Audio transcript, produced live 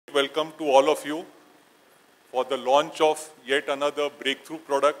welcome to all of you for the launch of yet another breakthrough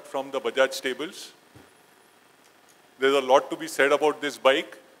product from the Bajaj stables. There's a lot to be said about this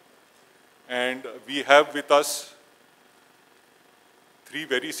bike, and we have with us three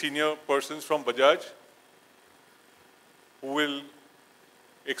very senior persons from Bajaj who will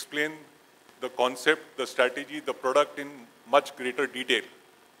explain the concept, the strategy, the product in much greater detail.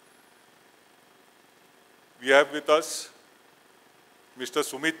 We have with us Mr.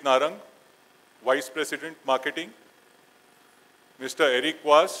 Sumit Narang, Vice President Marketing, Mr. Eric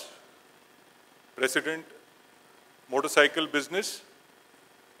Vaz, President Motorcycle Business,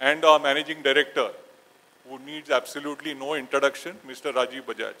 and our Managing Director, who needs absolutely no introduction, Mr. Rajiv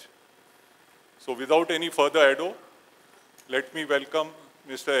Bajaj. So without any further ado, let me welcome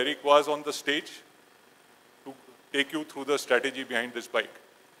Mr. Eric Vaz on the stage to take you through the strategy behind this bike.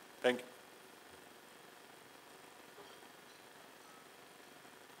 Thank you.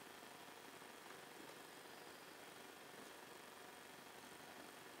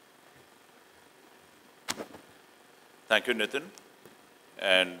 Thank you, Nitin,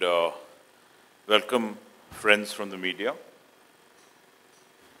 and welcome friends from the media.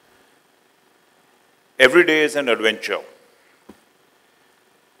 Every day is an adventure.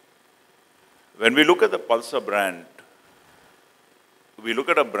 When we look at the Pulsar brand, we look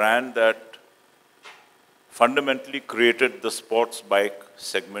at a brand that fundamentally created the sports bike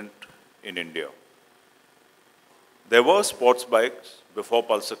segment in India. There were sports bikes before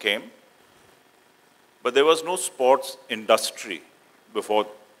Pulsar came, but there was no sports industry before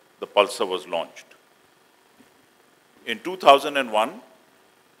the Pulsar was launched. In 2001,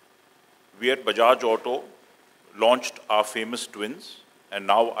 we at Bajaj Auto launched our famous twins and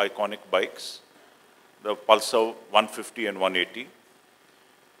now iconic bikes, the Pulsar 150 and 180.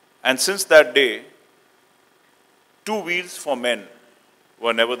 And since that day, two wheels for men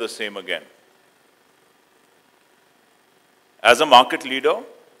were never the same again. As a market leader,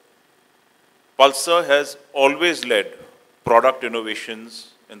 Pulsar has always led product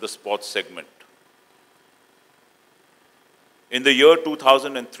innovations in the sports segment. In the year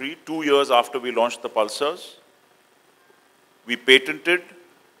 2003, 2 years after we launched the Pulsars, we patented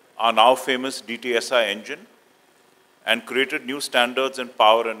our now famous DTSI engine and created new standards in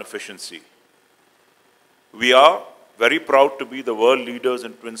power and efficiency. We are very proud to be the world leaders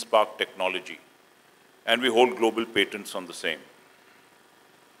in twin spark technology, and we hold global patents on the same.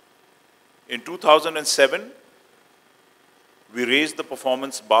 In 2007, we raised the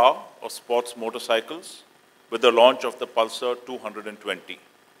performance bar of sports motorcycles with the launch of the Pulsar 220.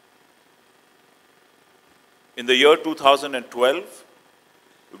 In the year 2012,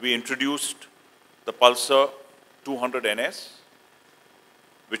 we introduced the Pulsar 200 NS,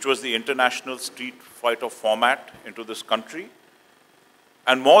 which was the international street fighter format into this country.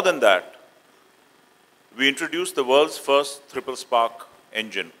 And more than that, we introduced the world's first triple spark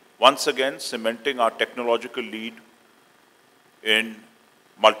engine, once again cementing our technological lead in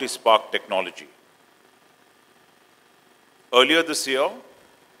multi-spark technology. Earlier this year,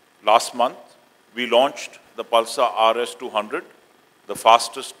 last month, we launched the Pulsar RS 200, the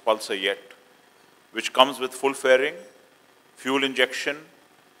fastest Pulsar yet, which comes with full fairing, fuel injection,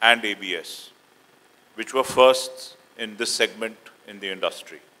 and ABS, which were firsts in this segment in the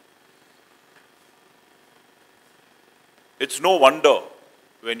industry. It's no wonder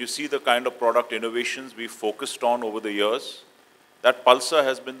when you see the kind of product innovations we've focused on over the years, that Pulsar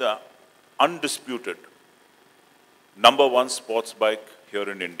has been the undisputed #1 sports bike here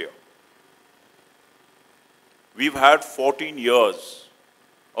in India. We've had 14 years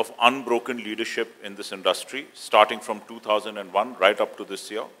of unbroken leadership in this industry, starting from 2001 right up to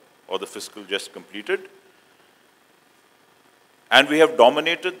this year, or the fiscal just completed. And we have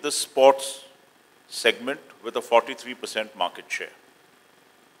dominated the sports segment with a 43% market share.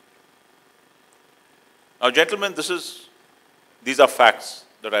 Now, gentlemen, these are facts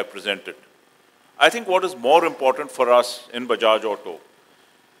that I presented. I think what is more important for us in Bajaj Auto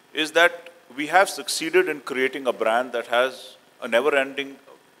is that we have succeeded in creating a brand that has a never-ending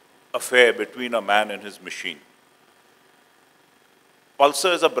affair between a man and his machine.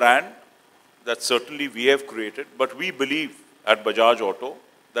 Pulsar is a brand that certainly we have created, but we believe at Bajaj Auto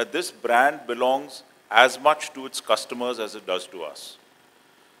that this brand belongs as much to its customers as it does to us.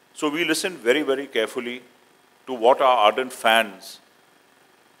 So we listen very, very carefully to what our ardent fans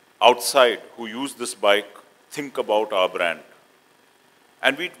outside who use this bike think about our brand.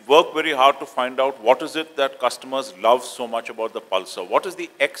 And we work very hard to find out what is it that customers love so much about the Pulsar. What is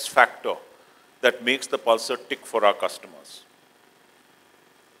the X factor that makes the Pulsar tick for our customers?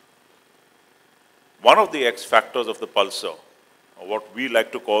 One of the X factors of the Pulsar, or what we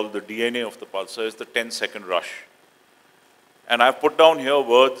like to call the DNA of the Pulsar, is the 10-second rush. And I've put down here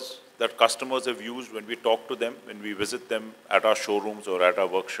words that customers have used when we talk to them, when we visit them at our showrooms or at our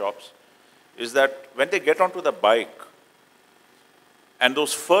workshops, is that when they get onto the bike, and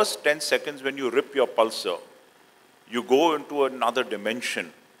those first 10 seconds when you rip your Pulsar, you go into another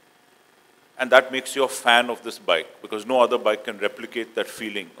dimension. And that makes you a fan of this bike, because no other bike can replicate that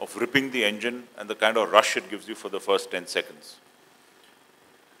feeling of ripping the engine and the kind of rush it gives you for the first 10 seconds.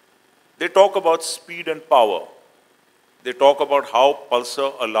 They talk about speed and power. They talk about how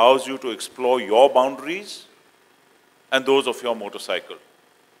Pulsar allows you to explore your boundaries and those of your motorcycle.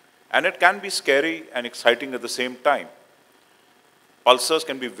 And it can be scary and exciting at the same time. Pulsars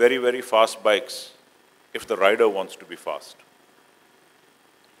can be very, very fast bikes if the rider wants to be fast.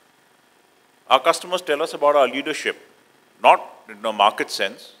 Our customers tell us about our leadership, not in a market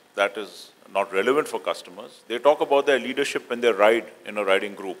sense, that is not relevant for customers. They talk about their leadership when they ride in a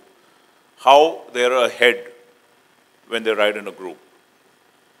riding group, how they're ahead when they ride in a group.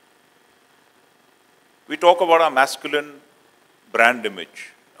 We talk about our masculine brand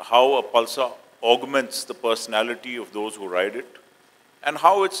image, how a Pulsar augments the personality of those who ride it, and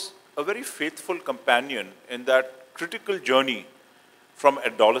how it's a very faithful companion in that critical journey from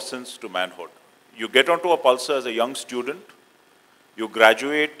adolescence to manhood. You get onto a Pulsar as a young student, you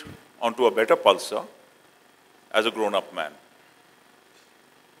graduate onto a better Pulsar as a grown-up man.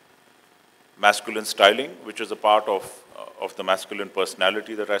 Masculine styling, which is a part of the masculine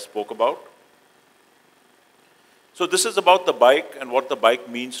personality that I spoke about. So this is about the bike and what the bike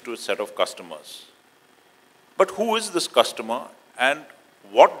means to a set of customers. But who is this customer, and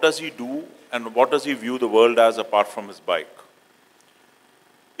what does he do, and what does he view the world as apart from his bike?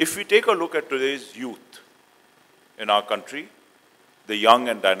 If we take a look at today's youth in our country, the young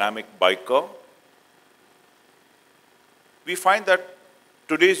and dynamic biker, we find that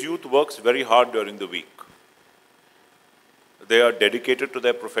today's youth works very hard during the week. They are dedicated to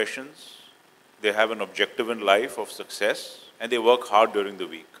their professions, they have an objective in life of success, and they work hard during the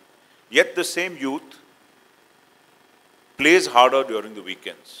week. Yet the same youth plays harder during the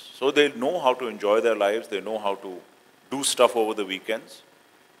weekends. So they know how to enjoy their lives, they know how to do stuff over the weekends.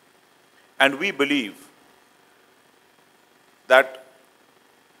 And we believe that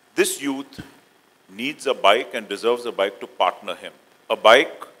this youth needs a bike and deserves a bike to partner him. A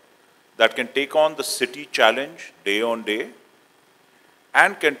bike that can take on the city challenge day on day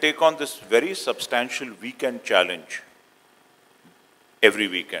and can take on this very substantial weekend challenge every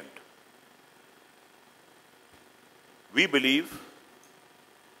weekend. We believe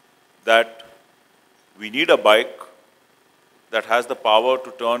that we need a bike that has the power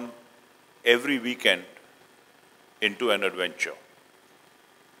to turn every weekend into an adventure.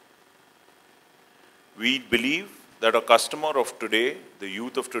 We believe that a customer of today, the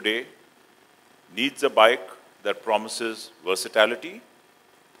youth of today, needs a bike that promises versatility,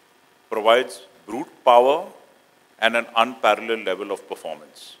 provides brute power, and an unparalleled level of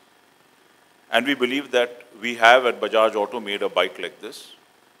performance. And we believe that we have at Bajaj Auto made a bike like this.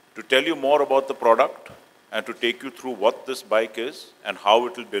 To tell you more about the product and to take you through what this bike is and how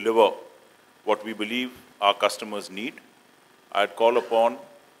it will deliver what we believe our customers need, I'd call upon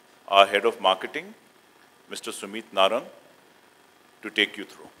our head of marketing, Mr. Sumit Narang, to take you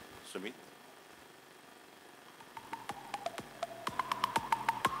through. Sumit.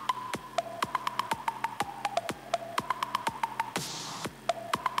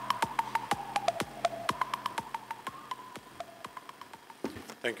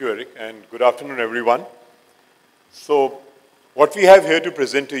 Thank you, Eric, and good afternoon, everyone. So, what we have here to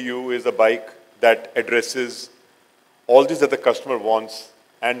present to you is a bike that addresses all this that the customer wants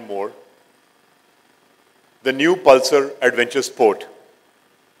and more. The new Pulsar Adventure Sport.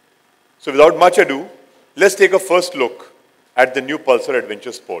 So, without much ado, let's take a first look at the new Pulsar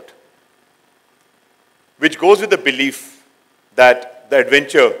Adventure Sport, which goes with the belief that the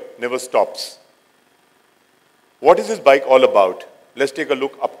adventure never stops. What is this bike all about? Let's take a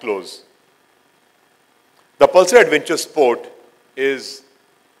look up close. The Pulsar Adventure Sport is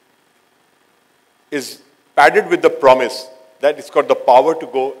padded with the promise that it's got the power to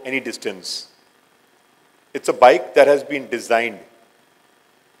go any distance. It's a bike that has been designed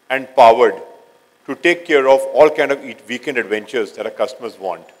and powered to take care of all kind of weekend adventures that our customers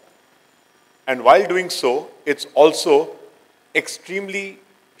want. And while doing so, it's also extremely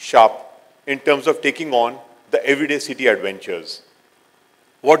sharp in terms of taking on the everyday city adventures.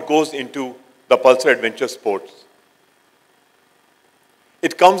 What goes into the Pulsar Adventure Sports?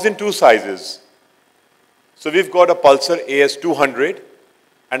 It comes in two sizes. So we've got a Pulsar AS 200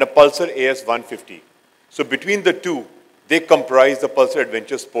 and a Pulsar AS 150. So between the two, they comprise the Pulsar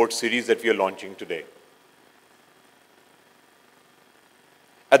Adventure Sport series that we are launching today.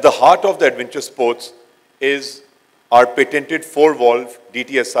 At the heart of the Adventure Sports is our patented 4-valve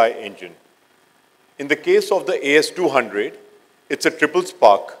DTSI engine. In the case of the AS200, it's a triple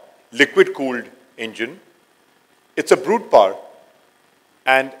spark, liquid-cooled engine. It's a brute power,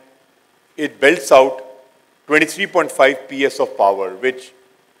 and it belts out 23.5 PS of power, which,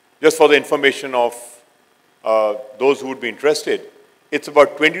 just for the information of those who would be interested, it's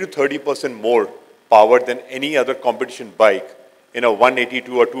about 20 to 30% more power than any other competition bike in a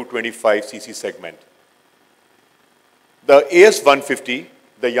 182 or 225 cc segment. The AS150,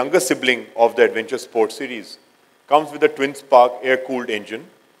 the younger sibling of the Adventure Sport series, comes with a twin-spark air-cooled engine,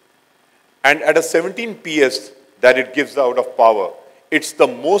 and at a 17 PS that it gives out of power, it's the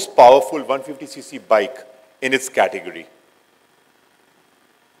most powerful 150cc bike in its category.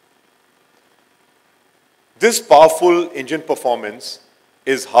 This powerful engine performance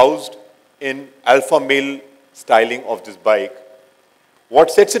is housed in alpha male styling of this bike.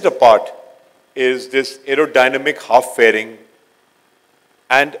 What sets it apart is this aerodynamic half fairing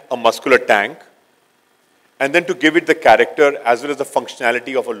and a muscular tank. And then to give it the character as well as the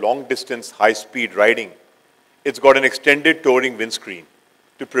functionality of a long distance high speed riding, it's got an extended touring windscreen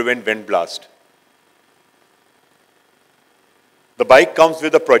to prevent wind blast. The bike comes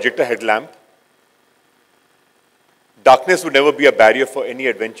with a projector headlamp. Darkness would never be a barrier for any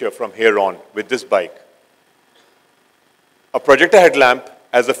adventure from here on with this bike. A projector headlamp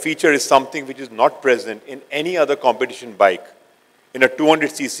as a feature is something which is not present in any other competition bike in a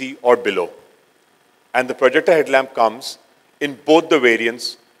 200cc or below. And the projector headlamp comes in both the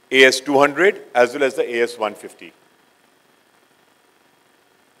variants, AS200 as well as the AS150.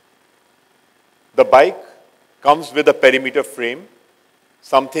 The bike comes with a perimeter frame,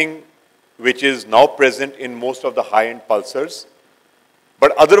 something which is now present in most of the high-end Pulsars,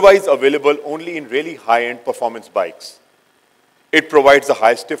 but otherwise available only in really high-end performance bikes. It provides the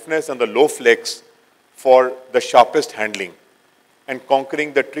high stiffness and the low flex for the sharpest handling and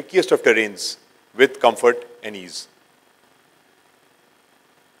conquering the trickiest of terrains with comfort and ease.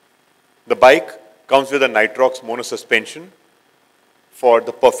 The bike comes with a nitrox mono suspension for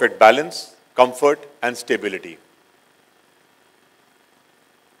the perfect balance, comfort, and stability.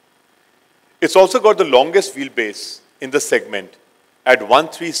 It's also got the longest wheelbase in the segment at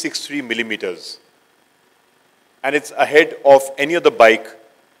 1363 millimeters. And it's ahead of any other bike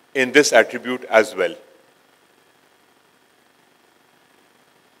in this attribute as well.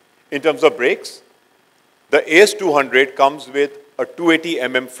 In terms of brakes, the AS200 comes with a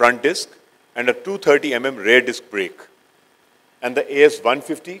 280mm front disc and a 230mm rear disc brake. And the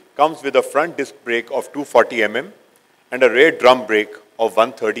AS150 comes with a front disc brake of 240mm and a rear drum brake of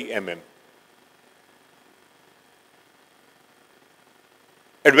 130mm.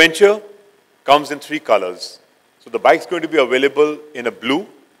 Adventure comes in 3 colors. So the bike is going to be available in a blue,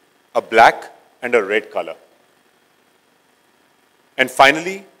 a black, and a red color. And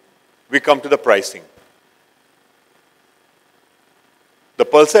finally, we come to the pricing. The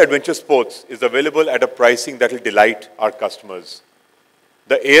Pulsar Adventure Sports is available at a pricing that will delight our customers.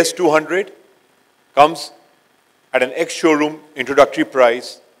 The AS200 comes at an ex-showroom introductory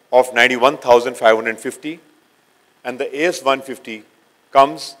price of 91,550, and the AS150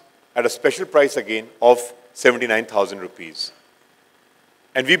 comes at a special price again of 79,000 rupees.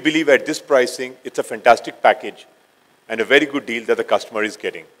 And we believe at this pricing, it's a fantastic package and a very good deal that the customer is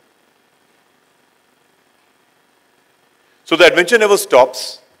getting. So the adventure never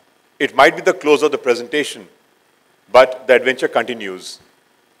stops. It might be the close of the presentation, but the adventure continues.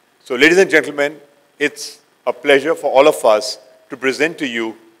 So ladies and gentlemen, it's a pleasure for all of us to present to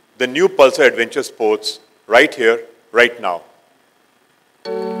you the new Pulsar Adventure Sports right here, right now.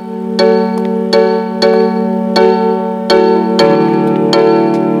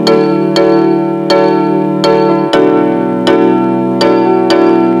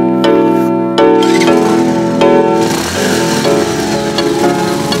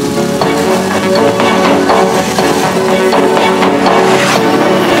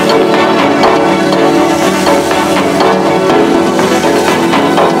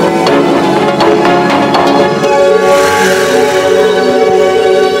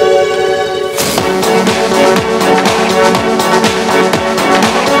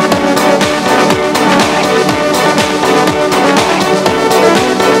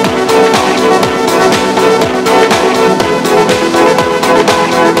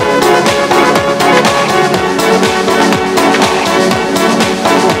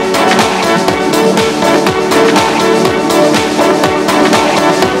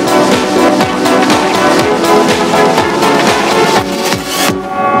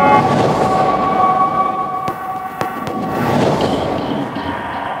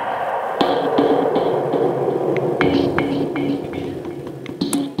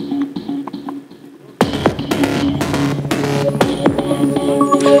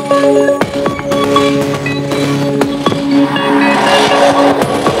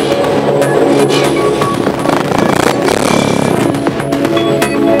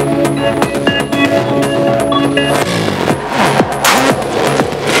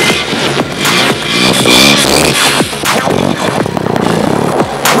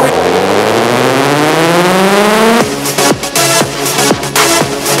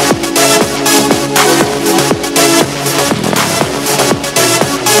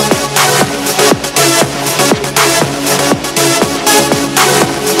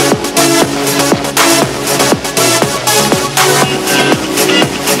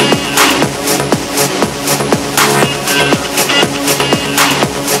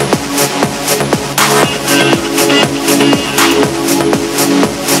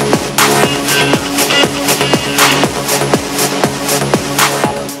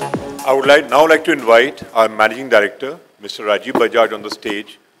 now like to invite our Managing Director, Mr. Rajiv Bajaj, on the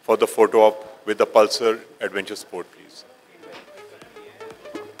stage for the photo op with the Pulsar Adventure Sport, please.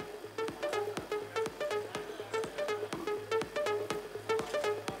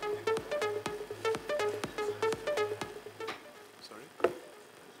 Sorry?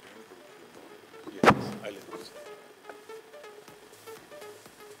 Yes, I'll introduce.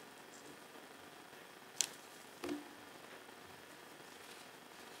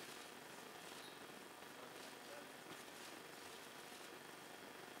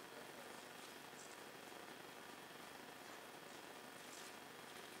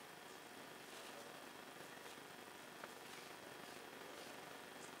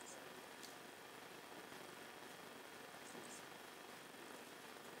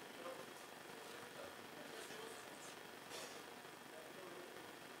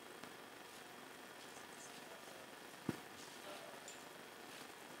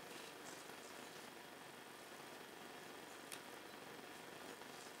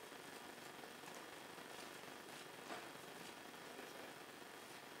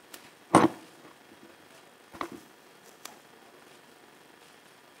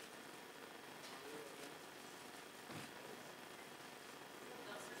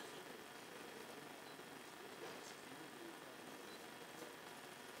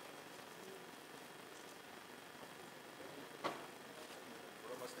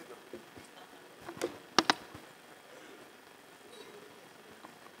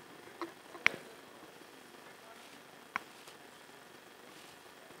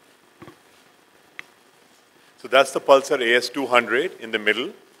 So that's the Pulsar AS 200 in the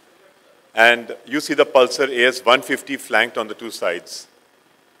middle. And you see the Pulsar AS 150 flanked on the two sides.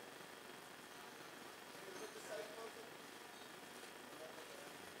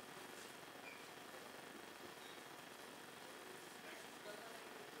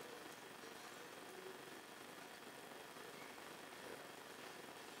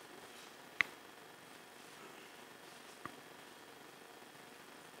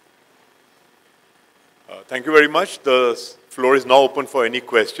 Thank you very much. The floor is now open for any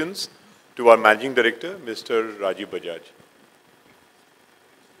questions to our Managing Director, Mr. Rajiv Bajaj.